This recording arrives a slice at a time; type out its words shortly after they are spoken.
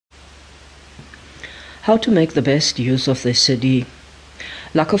How to make the best use of this CD.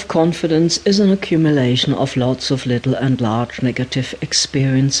 Lack of confidence is an accumulation of lots of little and large negative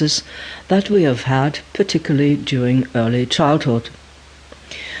experiences that we have had, particularly during early childhood.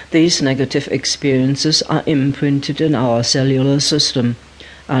 These negative experiences are imprinted in our cellular system,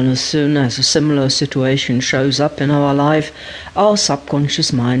 and as soon as a similar situation shows up in our life, our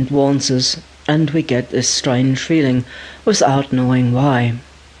subconscious mind warns us, and we get this strange feeling without knowing why.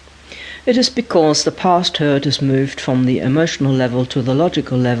 It is because the past hurt is moved from the emotional level to the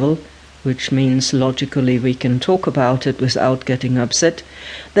logical level, which means logically we can talk about it without getting upset.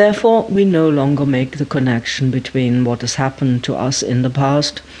 Therefore, we no longer make the connection between what has happened to us in the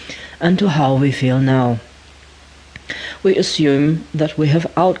past and to how we feel now. We assume that we have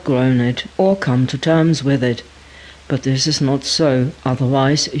outgrown it or come to terms with it. But this is not so,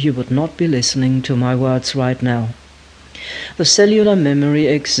 otherwise you would not be listening to my words right now. The cellular memory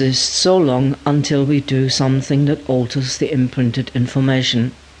exists so long until we do something that alters the imprinted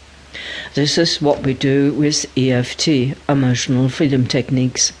information. This is what we do with EFT, emotional freedom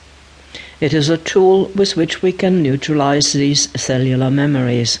techniques. It is a tool with which we can neutralize these cellular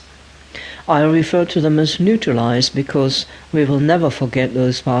memories. I refer to them as neutralize because we will never forget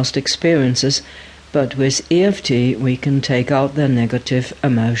those past experiences, but with EFT we can take out their negative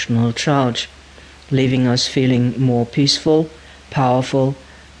emotional charge, leaving us feeling more peaceful, powerful,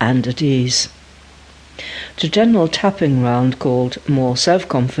 and at ease. The general tapping round called More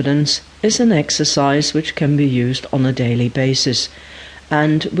Self-Confidence is an exercise which can be used on a daily basis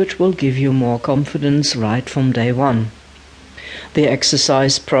and which will give you more confidence right from day one. The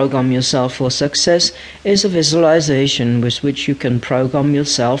exercise Program Yourself for Success is a visualization with which you can program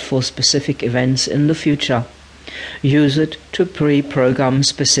yourself for specific events in the future. Use it to pre-program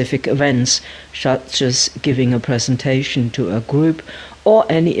specific events, such as giving a presentation to a group or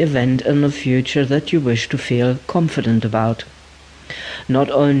any event in the future that you wish to feel confident about. Not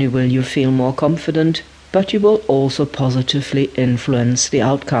only will you feel more confident, but you will also positively influence the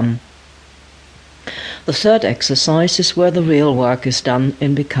outcome. The third exercise is where the real work is done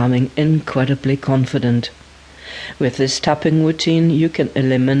in becoming incredibly confident. With this tapping routine you can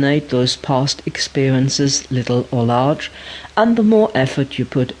eliminate those past experiences, little or large, and the more effort you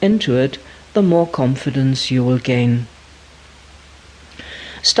put into it, the more confidence you will gain.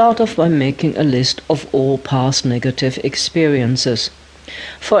 Start off by making a list of all past negative experiences.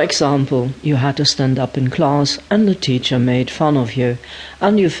 For example, you had to stand up in class and the teacher made fun of you,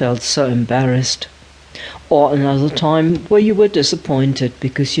 and you felt so embarrassed. Or another time where you were disappointed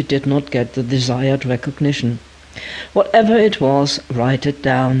because you did not get the desired recognition. Whatever it was, write it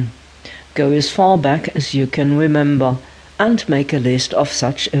down. Go as far back as you can remember and make a list of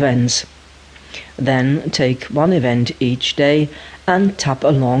such events. Then take one event each day and tap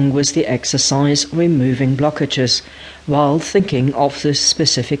along with the exercise removing blockages while thinking of this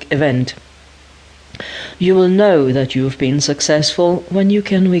specific event. You will know that you have been successful when you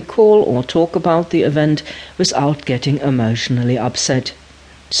can recall or talk about the event without getting emotionally upset.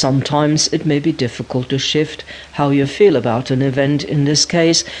 Sometimes it may be difficult to shift how you feel about an event. In this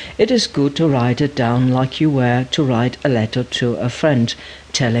case, it is good to write it down like you were to write a letter to a friend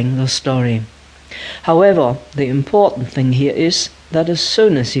telling the story. However, the important thing here is that as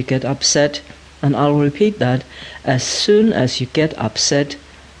soon as you get upset, and I'll repeat that, as soon as you get upset,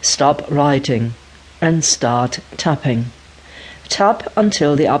 stop writing and start tapping. Tap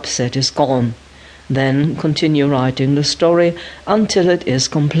until the upset is gone. Then continue writing the story until it is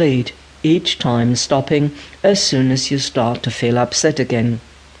complete, each time stopping as soon as you start to feel upset again.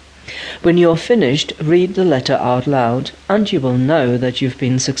 When you're finished, read the letter out loud, and you will know that you've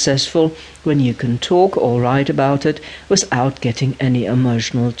been successful when you can talk or write about it without getting any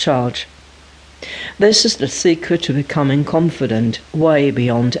emotional charge. This is the secret to becoming confident, way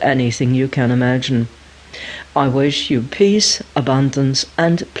beyond anything you can imagine. I wish you peace, abundance,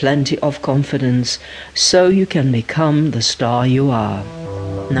 and plenty of confidence, so you can become the star you are.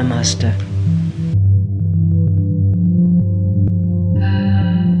 Namaste.